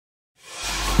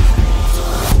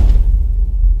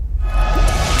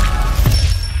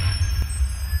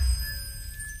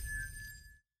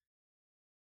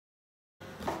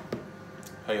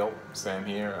Sam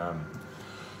here.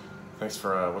 Thanks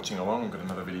for watching along. I've got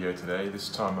another video today. This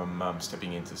time I'm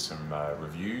stepping into some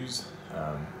reviews.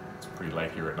 It's pretty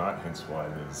late here at night, hence why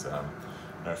there's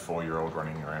no 4-year-old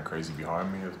running around crazy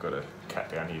behind me. I've got a cat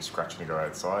down here scratching a guy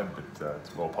outside, but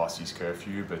it's well past his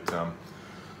curfew. But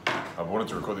I wanted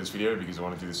to record this video because I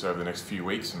want to do this over the next few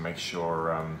weeks and make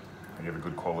sure I give a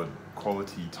good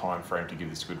quality time frame to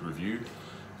give this a good review.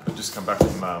 I've just come back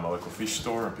from my local fish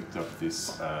store and picked up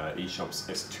this eShopps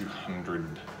S200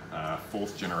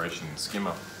 4th generation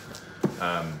skimmer.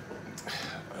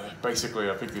 Basically,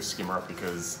 I picked this skimmer up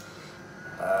because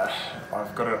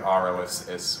I've got an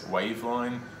RLSS wave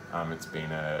line. It's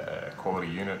been a quality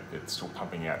unit. It's still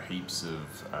pumping out heaps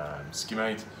of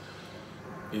skimmate.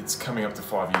 It's coming up to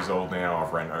 5 years old now.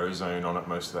 I've ran ozone on it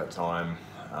most of that time.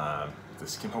 The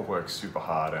skimmer works super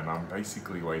hard, and I'm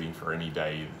basically waiting for any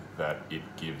day that it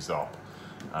gives up.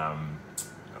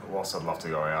 Whilst I'd love to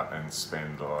go out and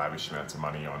spend lavish amounts of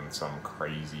money on some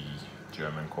crazy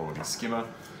German quality skimmer,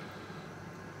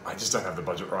 I just don't have the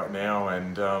budget right now,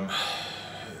 and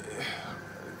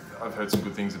I've heard some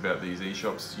good things about these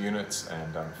eShopps units,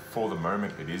 and for the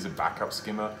moment it is a backup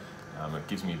skimmer. It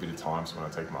gives me a bit of time, so when I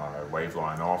take my wave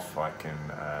line off, I can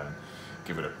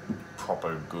give it a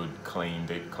proper, good, clean,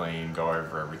 deep clean, go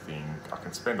over everything. I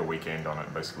can spend a weekend on it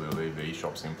and basically leave the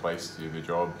eShopps in place to do the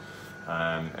job.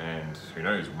 And who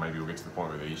knows, maybe we'll get to the point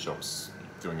where the eShopps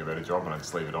doing a better job and I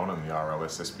just leave it on and the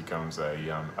RLSS becomes a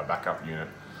backup unit.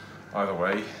 Either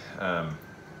way,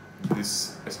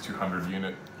 this S200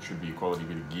 unit should be a quality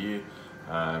bit of gear.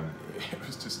 It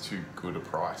was just too good a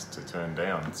price to turn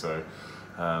down. So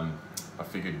I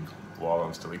figured, while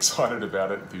I'm still excited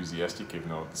about it, enthusiastic, even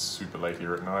though it's super late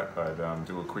here at night, I'd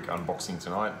do a quick unboxing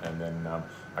tonight, and then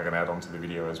I can add on to the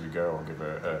video as we go. I'll give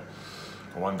a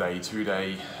 1 day, 2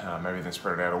 day, maybe then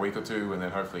spread it out a week or two, and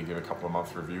then hopefully give a couple of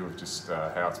month review of just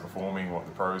how it's performing, what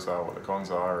the pros are, what the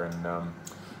cons are, and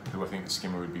who I think the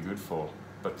skimmer would be good for.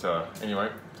 But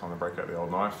anyway, time to break out the old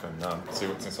knife and see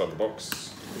what's inside the box.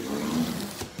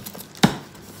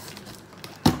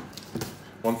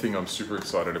 One thing I'm super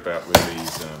excited about with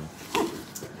these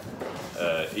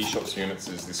eShopps units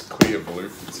is this clear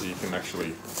volute, so you can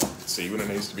actually see when it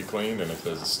needs to be cleaned and if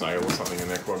there's a snail or something in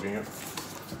there clogging it.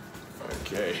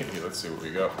 Okay, let's see what we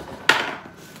got.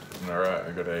 Alright,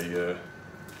 I got a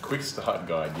quick start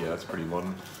guide. Yeah, that's pretty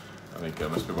modern. I think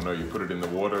most people know you put it in the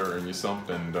water in your sump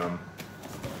and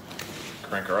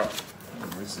crank her up.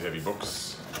 This is a heavy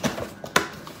box.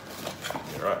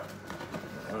 Yeah, right.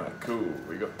 Alright, cool.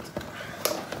 We got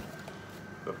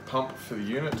the pump for the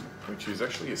unit, which is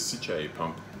actually a Siche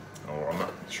pump, or I'm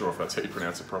not sure if that's how you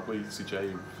pronounce it properly,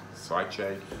 Siche,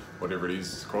 whatever it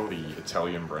is. It's quality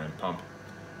Italian brand pump,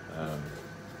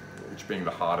 which being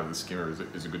the heart of the skimmer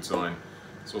is a good sign.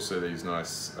 It's also these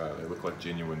nice, they look like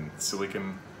genuine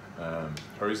silicone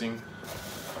hosing.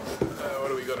 What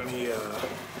do we got in here?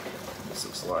 This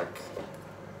looks like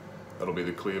that'll be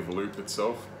the clear volute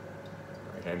itself.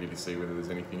 Very handy to see whether there's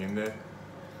anything in there.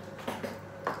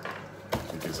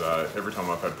 Because every time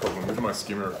I've had a problem with my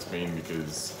skimmer, it's been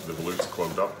because the volute's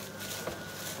clogged up.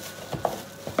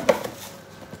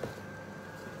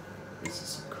 This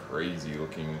is a crazy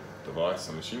looking device.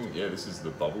 I'm assuming, yeah, this is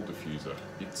the bubble diffuser.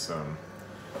 It's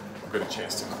I've got a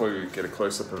chance to get a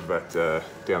close-up of that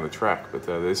down the track, but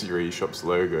there's your eShopps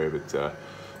logo. But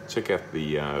check out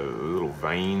the little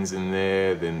veins in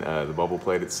there, then the bubble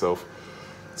plate itself.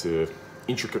 It's an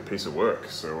intricate piece of work,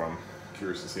 so I'm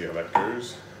curious to see how that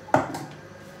goes.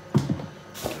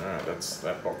 Alright, that's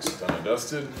that box done and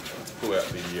dusted. Let's pull out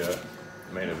the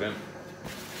main event.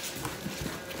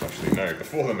 Actually, no,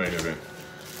 before the main event.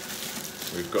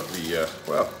 We've got the,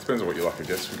 well, it depends on what you like, I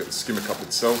guess. We've got the skimmer cup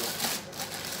itself,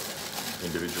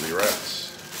 individually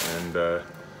wrapped, and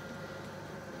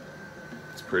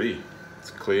it's pretty.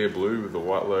 It's clear blue with the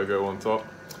white logo on top.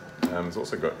 It's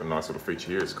also got a nice little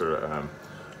feature here. It's got a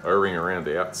O-ring around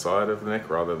the outside of the neck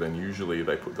rather than usually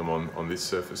they put them on this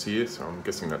surface here, so I'm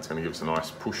guessing that's going to give us a nice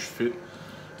push fit,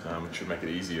 which should make it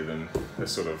easier than the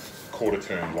sort of quarter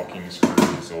turn locking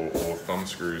screws or thumb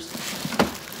screws.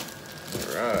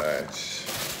 Alright,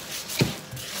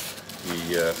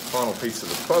 the final piece of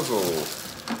the puzzle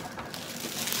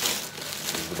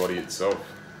is the body itself.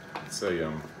 It's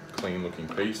a clean looking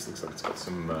piece. Looks like it's got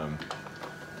some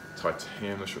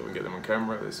titanium, I'm not sure we can get them on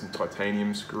camera. There's some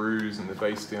titanium screws in the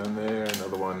base down there,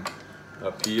 another one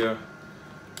up here.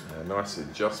 A nice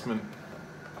adjustment.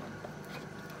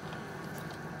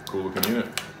 Cool looking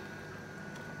unit.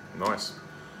 Nice.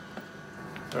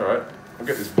 Alright, we'll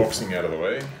get this boxing out of the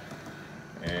way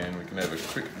and we can have a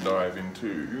quick dive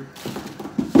into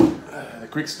the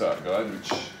quick start guide,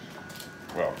 which,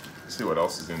 well, see what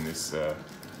else is in this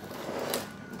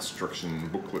instruction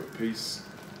booklet piece.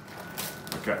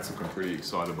 The cat's looking pretty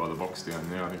excited by the box down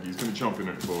there. I think he's going to jump in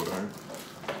it for it home.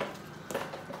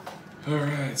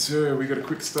 Alright, so we got a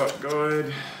quick start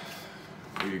guide.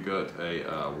 We got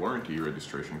a warranty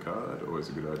registration card, always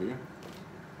a good idea.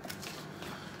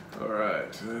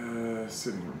 Alright,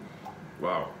 sitting room.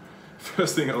 Wow.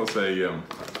 First thing I'll say,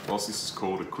 whilst this is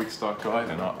called a quick start guide,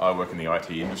 and I work in the IT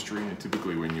industry, and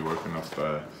typically when you open up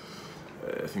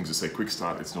things that say quick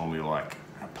start, it's normally like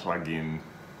a plug in,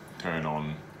 turn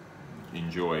on,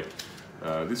 enjoy.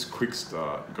 This quick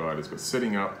start guide has got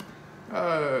setting up.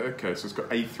 Okay, so it's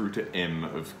got A through to M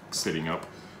of setting up,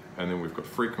 and then we've got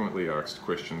frequently asked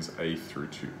questions A through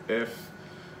to F.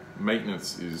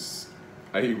 Maintenance is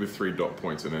A with 3 dot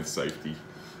points, and then safety.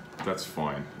 That's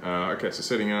fine. Okay, so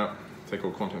setting up, take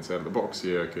all contents out of the box.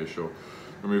 Yeah, okay, sure.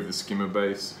 Remove the skimmer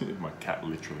base. My cat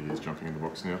literally is jumping in the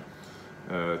box now.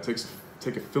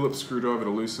 Take a Phillips screwdriver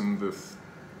to loosen the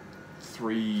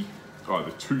the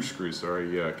 2 screws,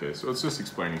 sorry. Yeah, okay, so it's just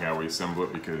explaining how we assemble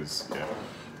it, because yeah,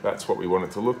 that's what we want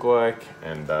it to look like,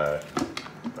 and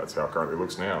that's how it currently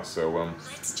looks now. So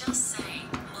let's just say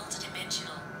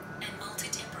multidimensional and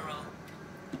multitemporal.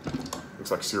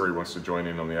 Looks like Siri wants to join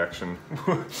in on the action.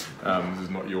 This is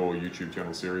not your YouTube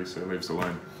channel, Siri, so leave us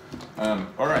alone.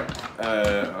 Alright,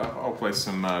 I'll play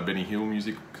some Benny Hill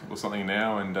music or something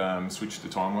now, and switch to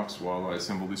time-lapse while I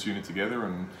assemble this unit together,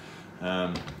 and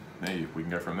hey, we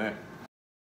can go from there.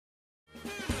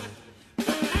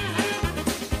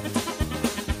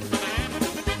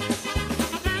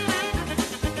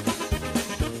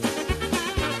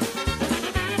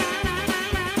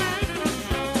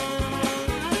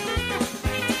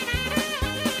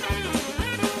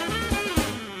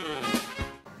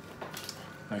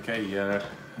 Okay, as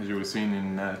you would have seen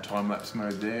in time-lapse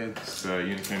mode there, this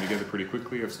unit came together pretty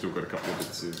quickly. I've still got a couple of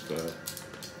bits of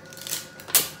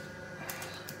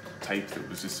tape that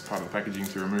was just part of the packaging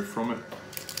to remove from it.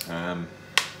 Yeah,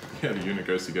 the unit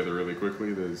goes together really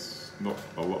quickly. There's not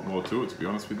a lot more to it, to be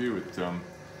honest with you. It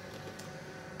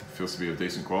feels to be of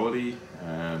decent quality,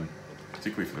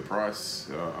 particularly for the price.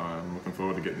 I'm looking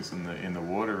forward to getting this in the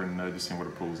water and just seeing what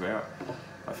it pulls out.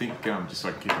 I think just so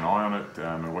I can keep an eye on it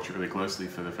and watch it really closely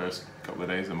for the first couple of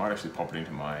days, I might actually pop it into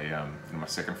my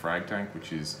second frag tank,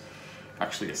 which is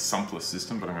actually a sumpless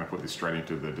system, but I'm going to put this straight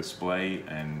into the display,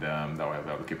 and that way I'll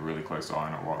be able to keep a really close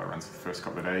eye on it while it runs for the first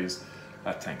couple of days.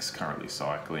 That tank's currently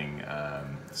cycling,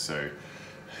 so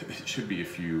it should be a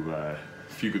few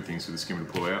good things for the skimmer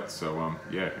to pull out. So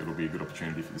yeah, it'll be a good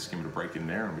opportunity for the skimmer to break in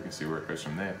there, and we can see where it goes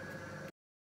from there.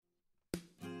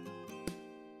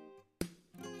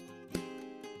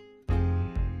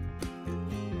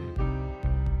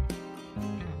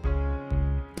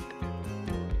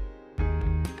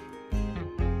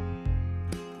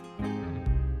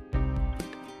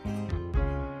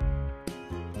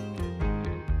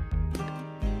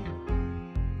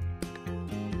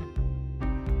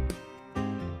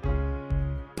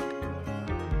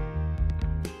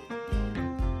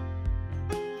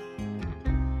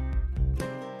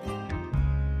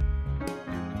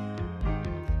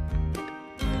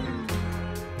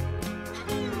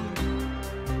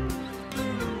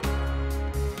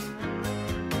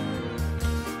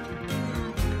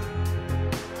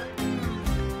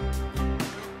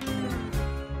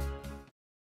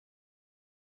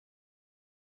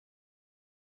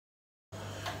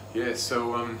 Yeah,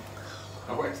 so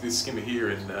I whacked this skimmer here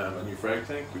in my new frag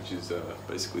tank, which is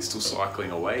basically still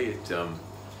cycling away. It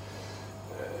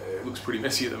looks pretty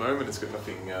messy at the moment. It's got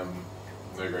nothing, no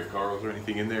great corals or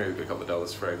anything in there. It's got a couple of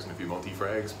Dallas frags and a few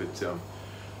multi-frags, but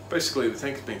basically the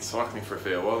tank's been cycling for a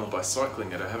fair while, and by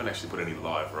cycling it, I haven't actually put any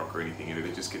live rock or anything in it.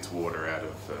 It just gets water out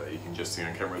of, you can just see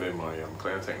on camera there, my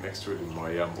clown tank next to it, and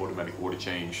my automatic water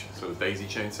change, sort of daisy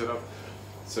chain setup.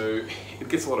 So it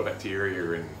gets a lot of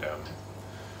bacteria and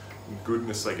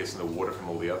goodness, I guess, in the water from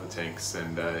all the other tanks,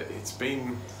 and it's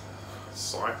been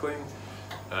cycling.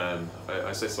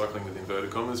 I say cycling with inverted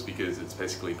commas because it's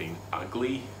basically been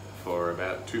ugly for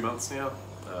about 2 months now.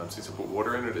 Since I put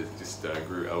water in it, it just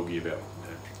grew algae about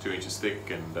 2 inches thick,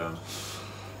 and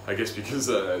I guess because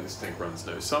this tank runs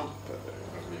no sump,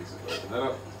 open that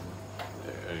up,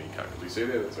 and you can't really see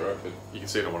there, that's alright, but you can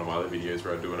see it on one of my other videos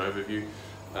where I do an overview.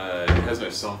 It has no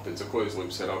sump, it's a closed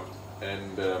loop setup,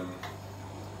 and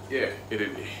yeah,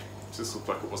 it just looked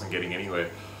like it wasn't getting anywhere.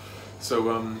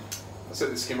 So I set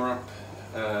the skimmer up,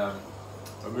 I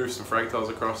moved some frag tiles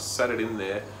across, sat it in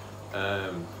there,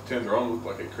 turned her on, looked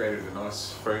like it created a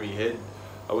nice foamy head.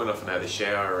 I went off and had a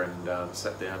shower and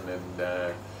sat down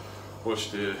and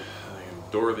watched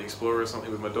Dora the Explorer or something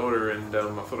with my daughter, and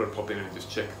I thought I'd pop in and just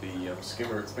check the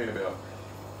skimmer. It's been about,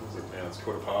 what is it now? It's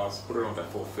 1:15. Put it on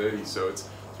about 4:30, so it's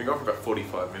been going for about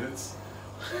 45 minutes.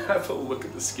 Have a look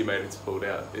at the skimmate it's pulled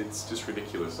out. It's just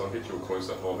ridiculous. I'll get you a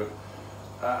close-up of it.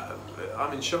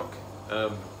 I'm in shock.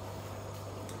 I'm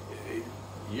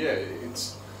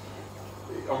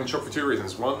in shock for two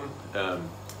reasons. One, the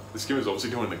skimmer's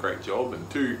obviously doing a great job, and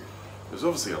two, there's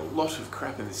obviously a lot of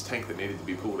crap in this tank that needed to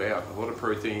be pulled out. A lot of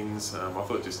proteins. I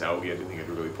thought just algae. I didn't think I'd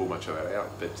really pull much of that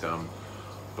out,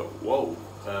 but whoa,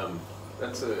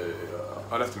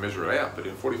 I'd have to measure it out. But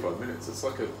in 45 minutes, it's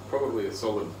like probably a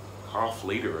solid ½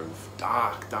 litre of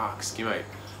dark skimmate.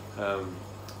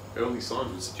 Early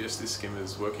signs would suggest this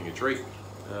skimmer's working a treat.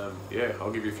 Yeah,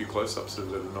 I'll give you a few close-ups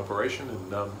of an operation,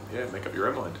 and yeah, make up your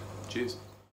own mind. Cheers.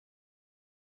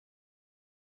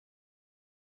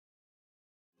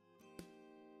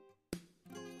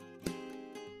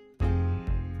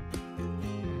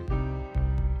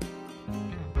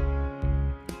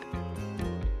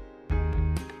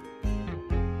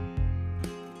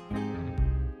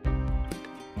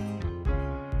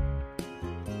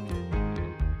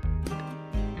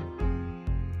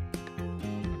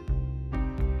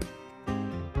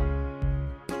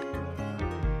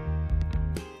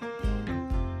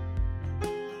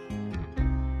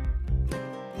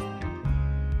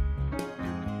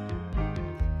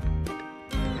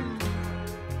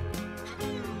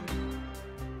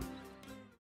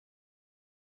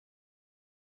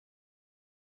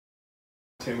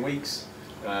 $10 weeks.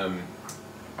 I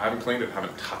haven't cleaned it,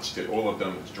 haven't touched it. All I've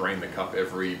done is drain the cup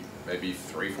every maybe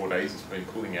 3-4 days. It's been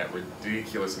pulling out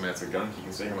ridiculous amounts of gunk. You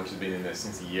can see how much has been in there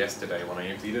since yesterday when I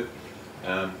emptied it.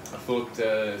 I thought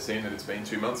seeing that it's been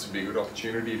 2 months would be a good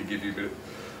opportunity to give you a bit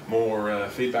more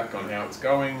feedback on how it's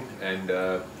going, and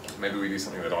maybe we do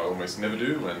something that I almost never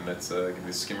do, and that's give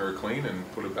this skimmer a clean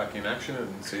and put it back in action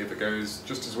and see if it goes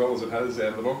just as well as it has out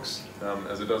of the box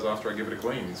as it does after I give it a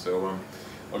clean. So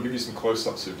I'll give you some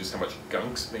close-ups of just how much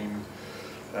gunk's been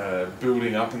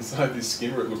building up inside this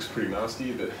skimmer. It looks pretty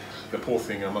nasty. The poor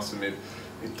thing, I must admit,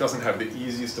 it doesn't have the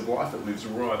easiest of life. It lives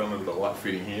right under the lap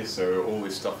fitting here, so all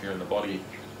this stuff here in the body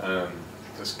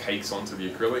just cakes onto the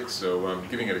acrylic. So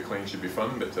giving it a clean should be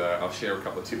fun, but I'll share a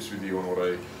couple of tips with you on what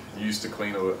I use to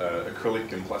clean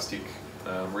acrylic and plastic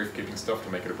reef keeping stuff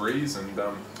to make it a breeze, and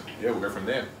yeah, we'll go from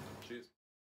there. Cheers.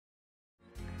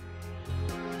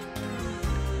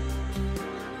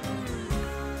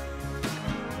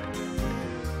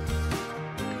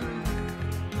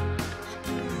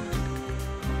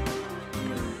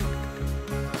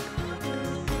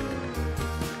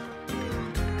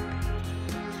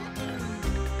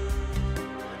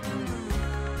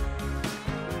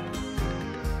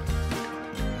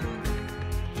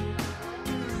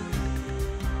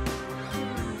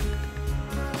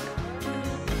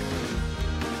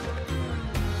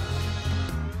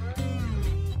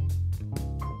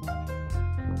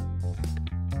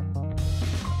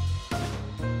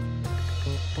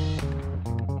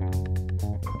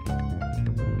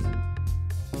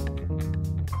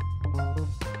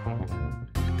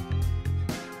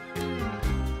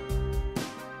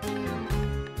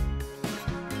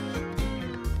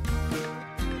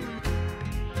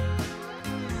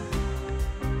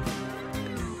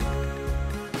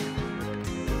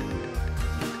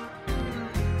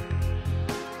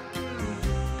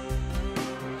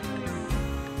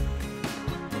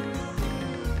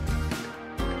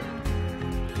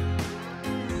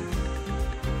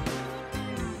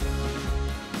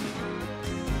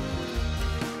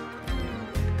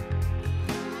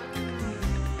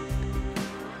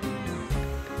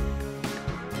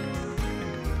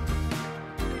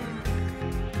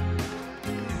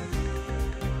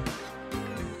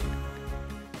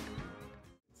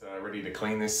 Ready to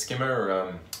clean this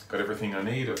skimmer. Got everything I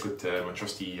need. I've got my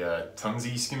trusty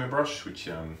Tunzi skimmer brush, which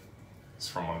is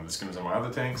from one of the skimmers on my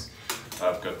other tanks.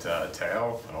 I've got a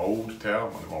towel, an old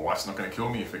towel. My wife's not going to kill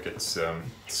me if it gets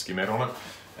skimmed on it.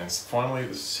 And finally,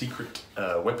 the secret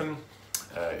weapon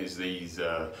is these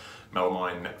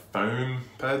melamine foam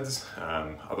pads,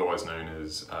 otherwise known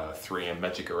as 3M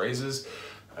magic erasers.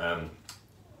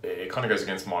 It kind of goes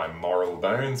against my moral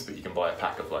bones, but you can buy a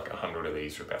pack of like 100 of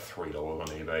these for about $3 on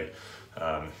eBay.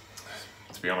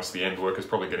 To be honest, the end worker's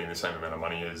probably getting the same amount of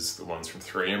money as the ones from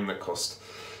 3M that cost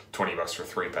 20 bucks for a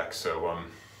 3-pack. So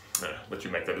let you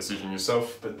make that decision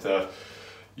yourself. But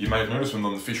you may have noticed I'm not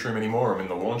in the fish room anymore. I'm in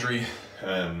the laundry.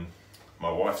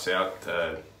 My wife's out,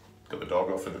 got the dog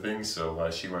off of the thing, so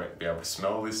she won't be able to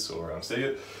smell this or see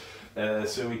it.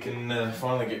 So we can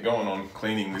finally get going on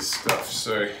cleaning this stuff.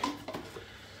 So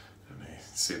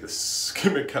see see the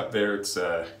skimmer cut there. It's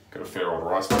got a fair old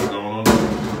rice bowl going on.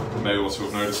 You may also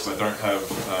have noticed I don't have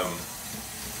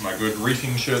my good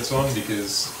reefing shirts on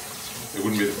because it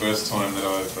wouldn't be the first time that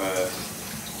I've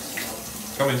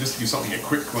come in just to do something a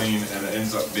quick clean and it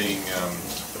ends up being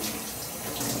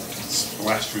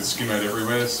splashed with skimmer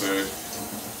everywhere. So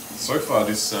far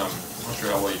this, I'm not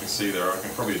sure how well you can see there. I can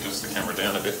probably adjust the camera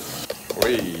down a bit.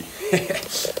 Whee! Yeah,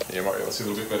 you might be able to see a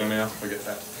little bit better now if I get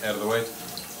that out of the way.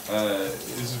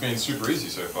 This has been super easy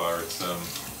so far. It's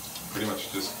pretty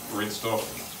much just rinsed off.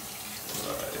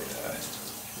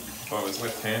 If I was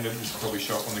left-handed, this would probably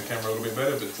show up on the camera a little bit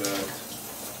better, but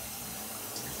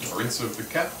rinse of the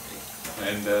cap,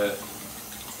 and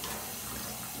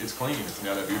it's clean. It's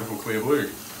now that beautiful clear blue.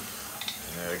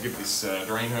 Give this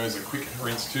drain hose a quick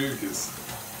rinse too, because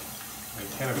they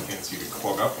can have a tendency to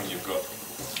clog up when you've got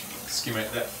skimmer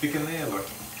that thick in there, like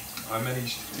I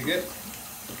managed to get.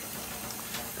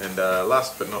 And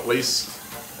last but not least,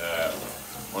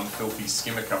 one filthy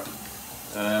skimmer cup.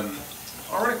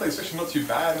 Ironically, it's actually not too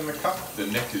bad in the cup. The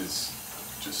neck is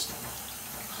just,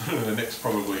 the neck's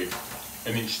probably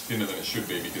an inch thinner than it should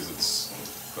be because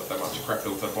it's got that much crap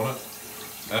built up on it.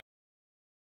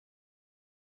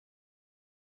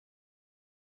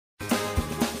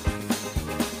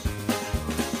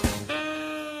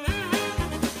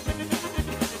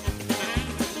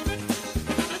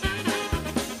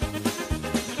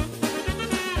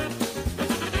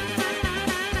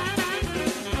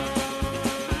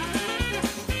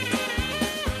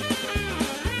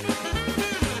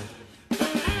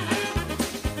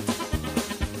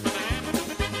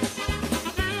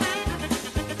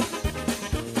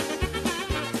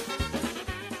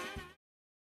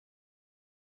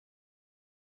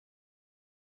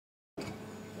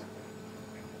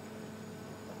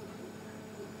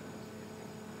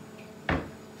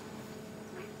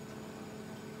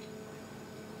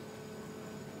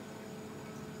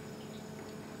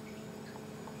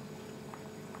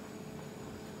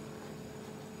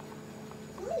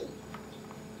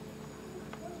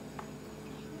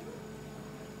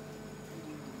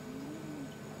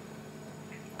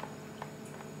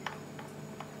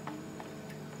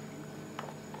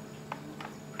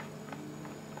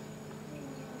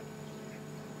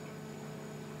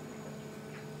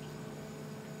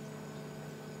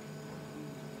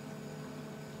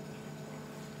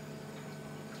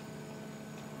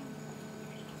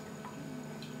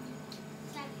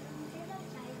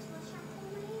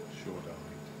 Sure, darling.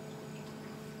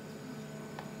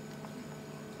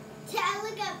 Yeah,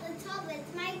 look at the top,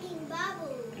 it's making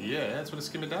bubbles. Yeah, that's what a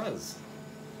skimmer does.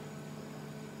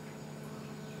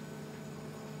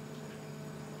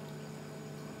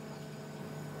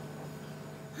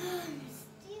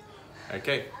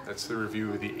 Okay, that's the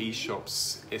review of the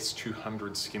eShopps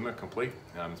S200 skimmer complete.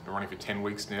 It's been running for 10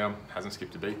 weeks now, hasn't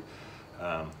skipped a beat.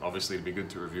 Obviously it'd be good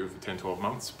to review it for 10-12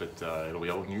 months, but it'll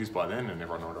be old news by then and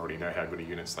everyone would already know how good a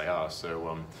units they are.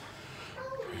 So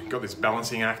got this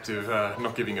balancing act of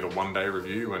not giving it a one-day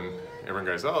review when everyone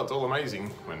goes, oh, it's all amazing.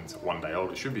 When it's 1 day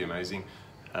old, it should be amazing.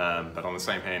 But on the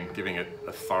same hand, giving it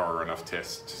a thorough enough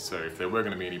test. So if there were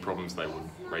going to be any problems, they would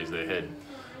raise their head.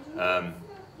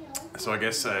 So I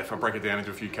guess if I break it down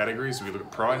into a few categories, we look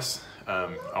at price.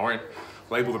 I won't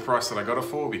label the price that I got it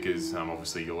for because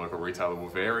obviously your local retailer will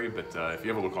vary, but if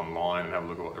you ever look online and have a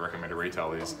look at what the recommended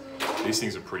retail is, these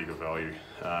things are pretty good value.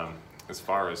 As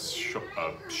far as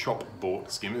shop bought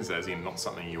skimmers, as in not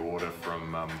something you order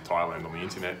from Thailand on the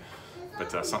internet,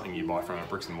 but something you buy from a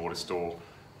bricks and mortar store,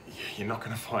 you're not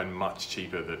going to find much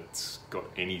cheaper that's got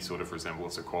any sort of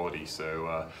resemblance of quality.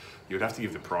 So you would have to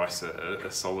give the price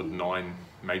a solid 9,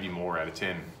 maybe more out of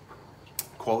 10.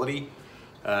 Quality,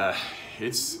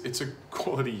 it's a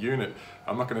quality unit.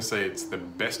 I'm not going to say it's the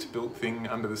best built thing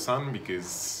under the sun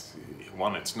because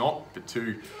one, it's not, but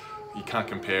two, you can't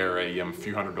compare a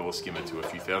few $100 skimmer to a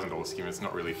few $1,000 skimmer. It's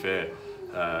not really fair.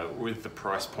 With the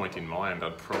price point in mind,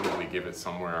 I'd probably give it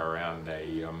somewhere around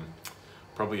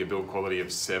probably a build quality of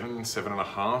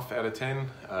 7.5 out of 10,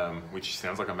 which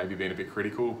sounds like I may be being a bit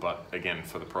critical, but again,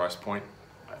 for the price point,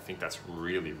 I think that's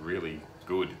really, really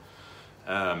good.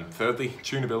 Thirdly,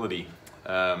 tunability.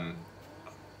 I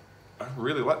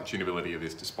really like the tunability of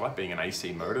this, despite being an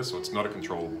AC motor, so it's not a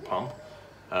controllable pump.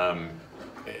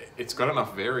 It's got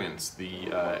enough variance.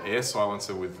 The air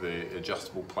silencer with the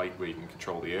adjustable plate where you can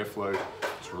control the airflow,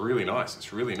 it's really nice,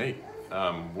 it's really neat.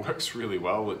 Works really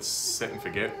well. It's set and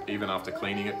forget even after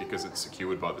cleaning it because it's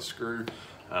secured by the screw.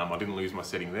 I didn't lose my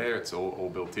setting there, it's all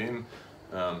built in.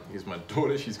 Here's my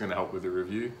daughter, she's going to help with the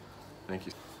review. Thank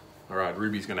you. All right,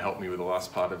 Ruby's going to help me with the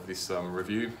last part of this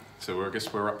review. So I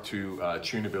guess we're up to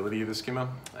tunability of the skimmer,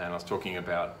 and I was talking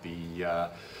about the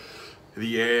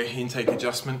air intake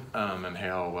adjustment and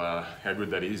how good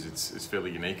that is. It's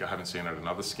fairly unique. I haven't seen it in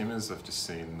other skimmers. I've just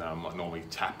seen like normally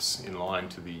taps in line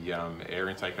to the air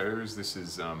intake hose. This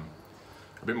is a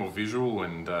bit more visual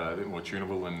and a bit more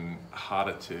tunable and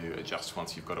harder to adjust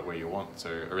once you've got it where you want. So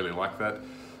I really like that.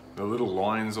 The little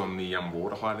lines on the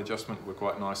water height adjustment were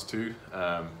quite nice too.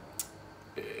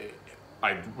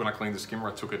 When I cleaned the skimmer,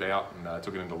 I took it out and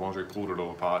took it into the laundry, pulled it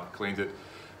all apart, cleaned it,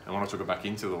 and when I took it back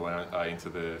into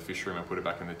the fish room and put it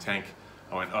back in the tank,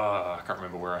 I went, oh, I can't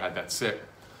remember where I had that set.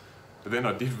 But then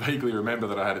I did vaguely remember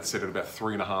that I had it set at about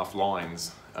 3.5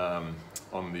 lines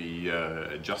on the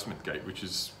adjustment gate, which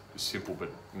is a simple but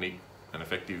neat and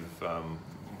effective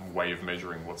way of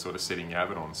measuring what sort of setting you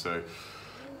have it on. So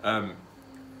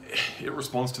it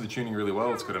responds to the tuning really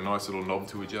well. It's got a nice little knob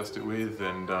to adjust it with,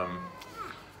 and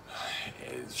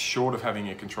short of having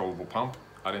a controllable pump,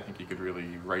 I don't think you could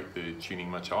really rate the tuning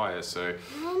much higher. So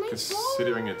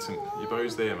considering it's your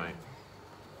bow's there, mate.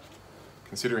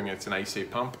 Considering it's an AC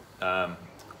pump,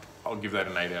 I'll give that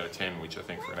an 8 out of 10, which I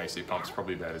think for an AC pump is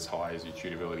probably about as high as your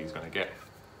tunability is going to get.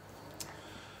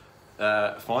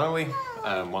 Finally,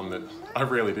 one that I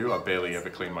rarely do, I barely ever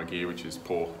clean my gear, which is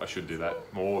poor. I should do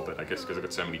that more, but I guess because I've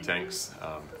got so many tanks,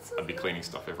 I'd be cleaning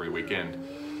stuff every weekend.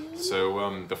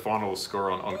 So the final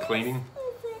score on cleaning,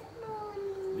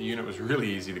 the unit was really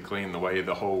easy to clean. The way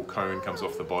the whole cone comes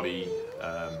off the body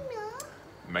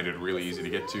made it really easy to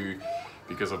get to,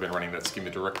 because I've been running that skimmer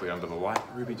directly under the light.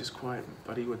 Ruby, just quiet,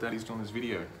 buddy, what Daddy's doing this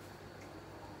video.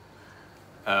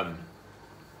 The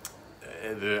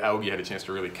algae had a chance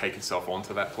to really cake itself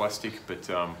onto that plastic, but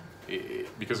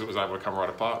because it was able to come right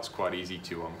apart, it's quite easy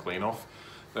to clean off.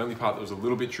 The only part that was a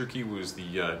little bit tricky was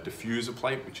the diffuser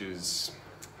plate, which is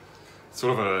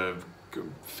sort of a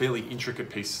fairly intricate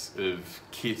piece of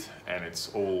kit, and it's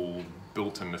all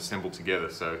built and assembled together.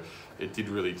 So it did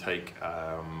really take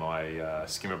my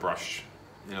skimmer brush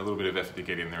a little bit of effort to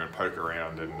get in there and poke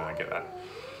around and get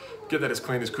that as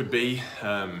clean as could be.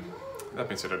 That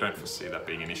being said, I don't foresee that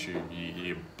being an issue.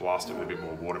 You blast it with a bit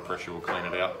more water pressure, will clean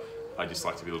it out. I just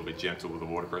like to be a little bit gentle with the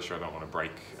water pressure. I don't want to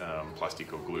break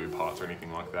plastic or glue parts or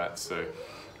anything like that. So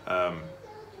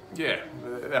yeah,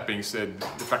 that being said,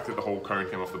 the fact that the whole cone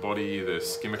came off the body, the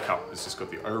skimmer cup has just got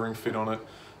the O-ring fit on it,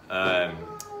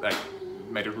 that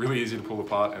made it really easy to pull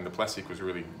apart, and the plastic was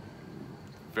really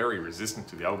very resistant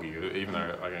to the algae. Even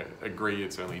though I agree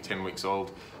it's only 10 weeks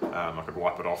old, I could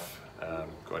wipe it off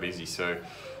quite easy. So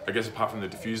I guess apart from the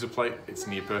diffuser plate, it's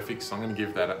near perfect, so I'm going to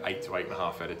give that an 8 to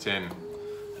 8.5 out of 10.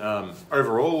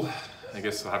 Overall, I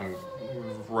guess I haven't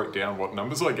wrote down what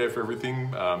numbers I gave for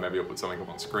everything. Maybe I'll put something up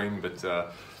on screen, but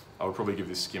I would probably give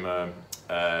this skimmer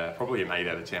probably an 8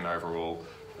 out of 10 overall,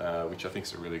 which I think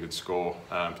is a really good score,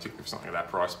 particularly for something at that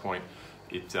price point.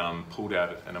 It pulled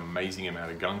out an amazing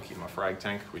amount of gunk in my frag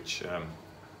tank, which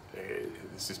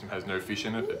the system has no fish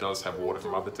in it. It does have water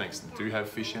from other tanks that do have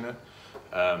fish in it,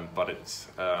 but it's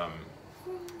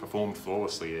performed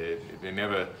flawlessly. It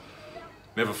never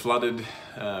flooded,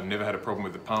 never had a problem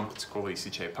with the pump. It's a quality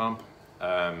Sichet pump.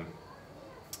 It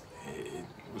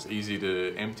was easy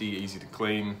to empty, easy to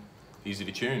clean, easy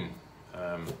to tune,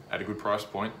 at a good price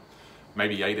point.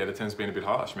 Maybe 8 out of 10 has been a bit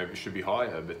harsh. Maybe it should be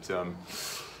higher, but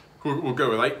we'll go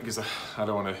with 8 because I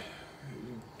don't want to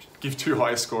give too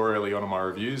high a score early on in my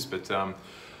reviews. But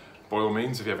by all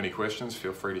means, if you have any questions,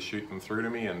 feel free to shoot them through to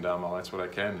me, and I'll answer what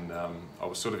I can. I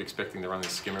was sort of expecting to run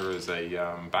this skimmer as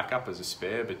a backup, as a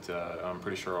spare, but I'm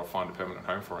pretty sure I'll find a permanent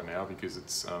home for it now, because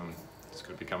it's going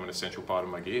to become an essential part of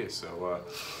my gear. So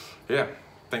yeah,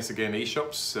 thanks again,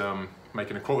 eShopps,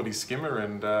 making a quality skimmer,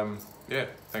 and yeah,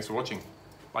 thanks for watching.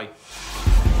 Bye.